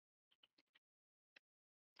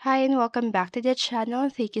Hi and welcome back to the channel.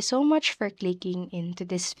 Thank you so much for clicking into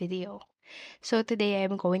this video. So today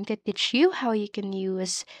I'm going to teach you how you can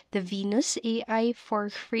use the Venus AI for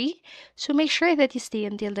free. So make sure that you stay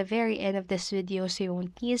until the very end of this video so you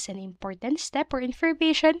won't miss an important step or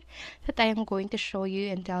information that I am going to show you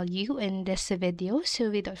and tell you in this video. So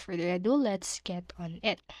without further ado, let's get on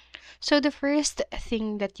it. So the first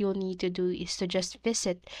thing that you'll need to do is to just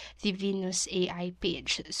visit the Venus AI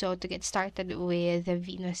page. So to get started with the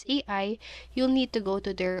Venus AI, you'll need to go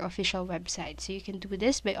to their official website. So you can do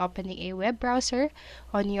this by opening a web browser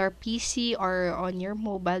on your PC or on your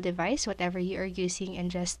mobile device, whatever you are using,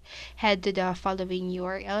 and just head to the following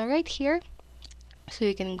URL right here. So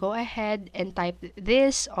you can go ahead and type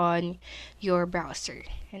this on your browser.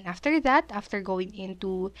 And after that, after going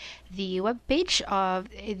into the web page of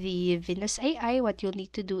the Venus AI, what you'll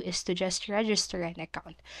need to do is to just register an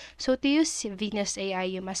account. So to use Venus AI,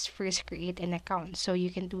 you must first create an account. So you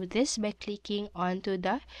can do this by clicking onto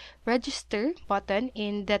the register button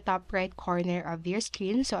in the top right corner of your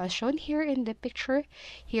screen. So as shown here in the picture,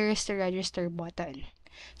 here is the register button.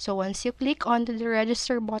 So once you click onto the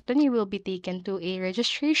register button, you will be taken to a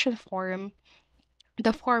registration form.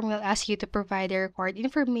 The form will ask you to provide the required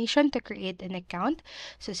information to create an account.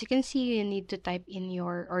 So as you can see, you need to type in you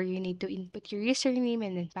need to input your username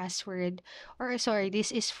and then password. Or sorry,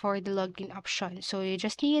 this is for the login option. So you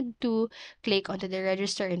just need to click onto the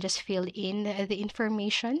register and just fill in the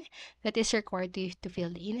information that is required to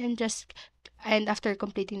fill in and after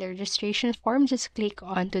completing the registration form, just click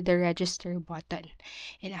onto the register button.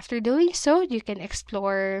 And after doing so, you can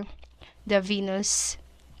explore the Venus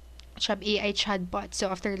Shop AI chatbot. So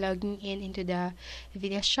after logging in into the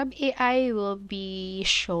Venus Shop AI will be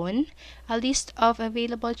shown a list of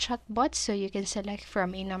available chatbots. So you can select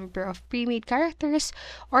from a number of pre-made characters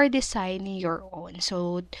or design your own.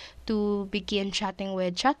 So to begin chatting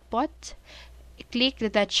with chatbot, click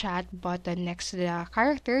the chat button next to the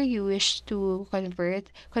character you wish to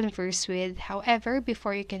converse with. However,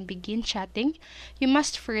 before you can begin chatting, you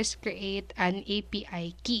must first create an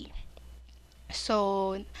API key.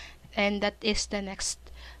 So, and that is the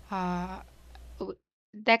uh,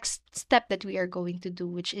 next step that we are going to do,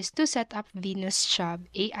 which is to set up Venus Job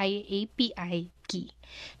AI API key.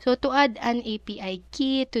 So to add an API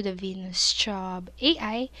key to the Venus Job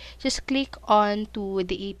AI, just click on to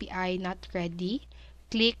the API not ready,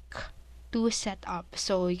 click to set up.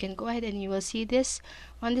 So you can go ahead and you will see this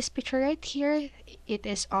on this picture right here. It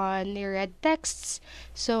is on the red texts.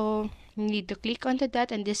 So you need to click onto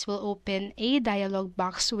that and this will open a dialog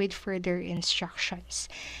box with further instructions.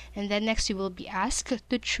 And then next you will be asked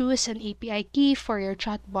to choose an API key for your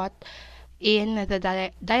chatbot in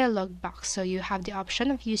the dialog box. So you have the option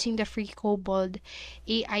of using the free Kobold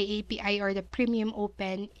AI API or the premium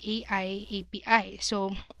open AI API.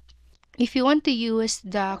 So if you want to use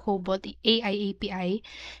the Cobalt AI API,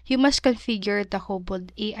 you must configure the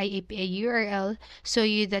Cobalt AI API URL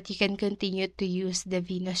that you can continue to use the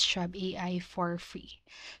Venus Job AI for free.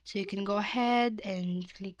 So you can go ahead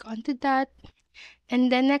and click onto that.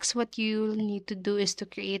 And then next, what you need to do is to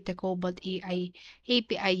create the Cobalt AI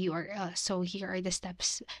API URL. So here are the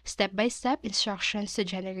step-by-step instructions to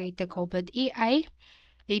generate the Cobalt AI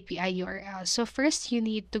API URL. So first, you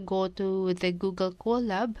need to go to the Google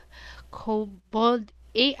Colab Cobalt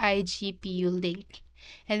AI GPU link,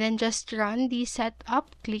 and then just run the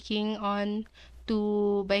setup, by clicking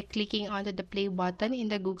onto the play button in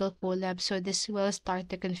the Google Colab. So this will start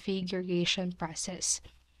the configuration process.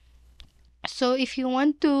 So if you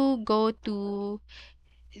want to go to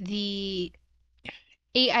the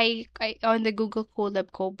on the Google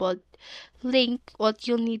Colab Cobalt link, what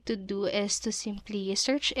you'll need to do is to simply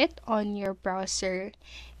search it on your browser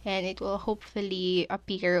and it will hopefully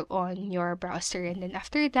appear on your browser. And then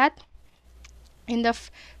after that, in the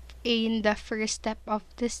f- in the first step of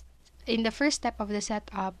this in the first step of the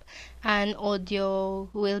setup, an audio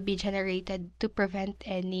will be generated to prevent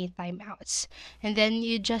any timeouts. And then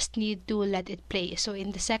you just need to let it play. So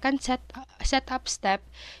in the second setup step,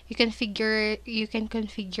 you can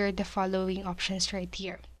configure the following options right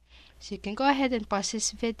here. So you can go ahead and pause this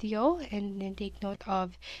video and then take note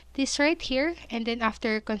of this right here. And then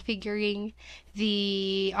after configuring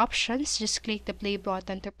the options, just click the play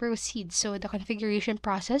button to proceed. So the configuration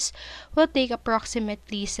process will take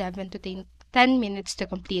approximately 7 to 10 minutes to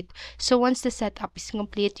complete. So once the setup is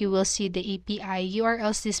complete, you will see the API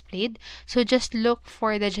URLs displayed. So just look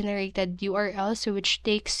for the generated URL,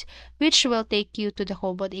 which will take you to the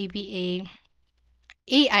Cobalt API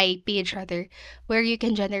AI page rather, where you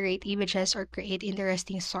can generate images or create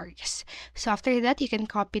interesting stories. So after that, you can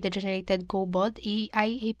copy the generated Cobalt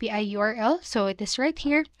AI API URL. So it is right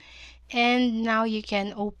here. And now you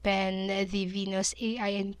can open the Venus AI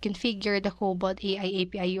and configure the Cobalt AI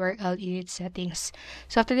API URL in its settings.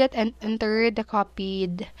 So after that, enter the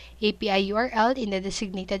copied API URL in the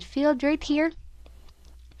designated field right here.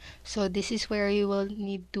 So this is where you will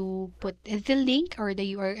need to put the link or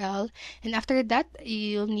the URL. And after that,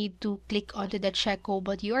 you'll need to click onto the check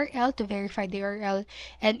Cobalt URL to verify the URL.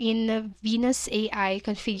 And in Venus AI,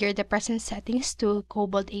 configure the present settings to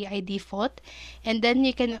Cobalt AI default. And then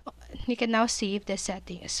you can now save the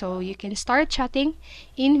settings. So you can start chatting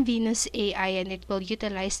in Venus AI and it will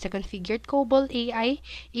utilize the configured Cobalt AI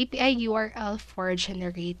API URL for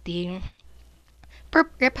generating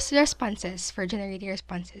responses for generating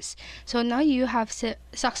responses. So now you have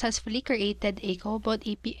successfully created a Cobalt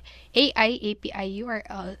AI API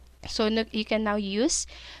URL. So you can now use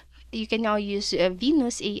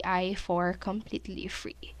Venus AI for completely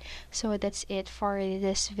free. So that's it for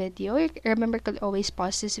this video. Remember to always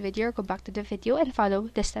pause this video, go back to the video, and follow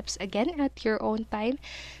the steps again at your own time.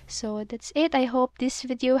 So that's it. I hope this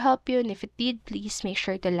video helped you, and if it did, please make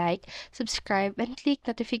sure to like, subscribe, and click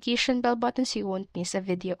notification bell button so you won't miss a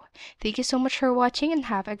video. Thank you so much for watching and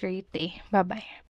have a great day. Bye bye.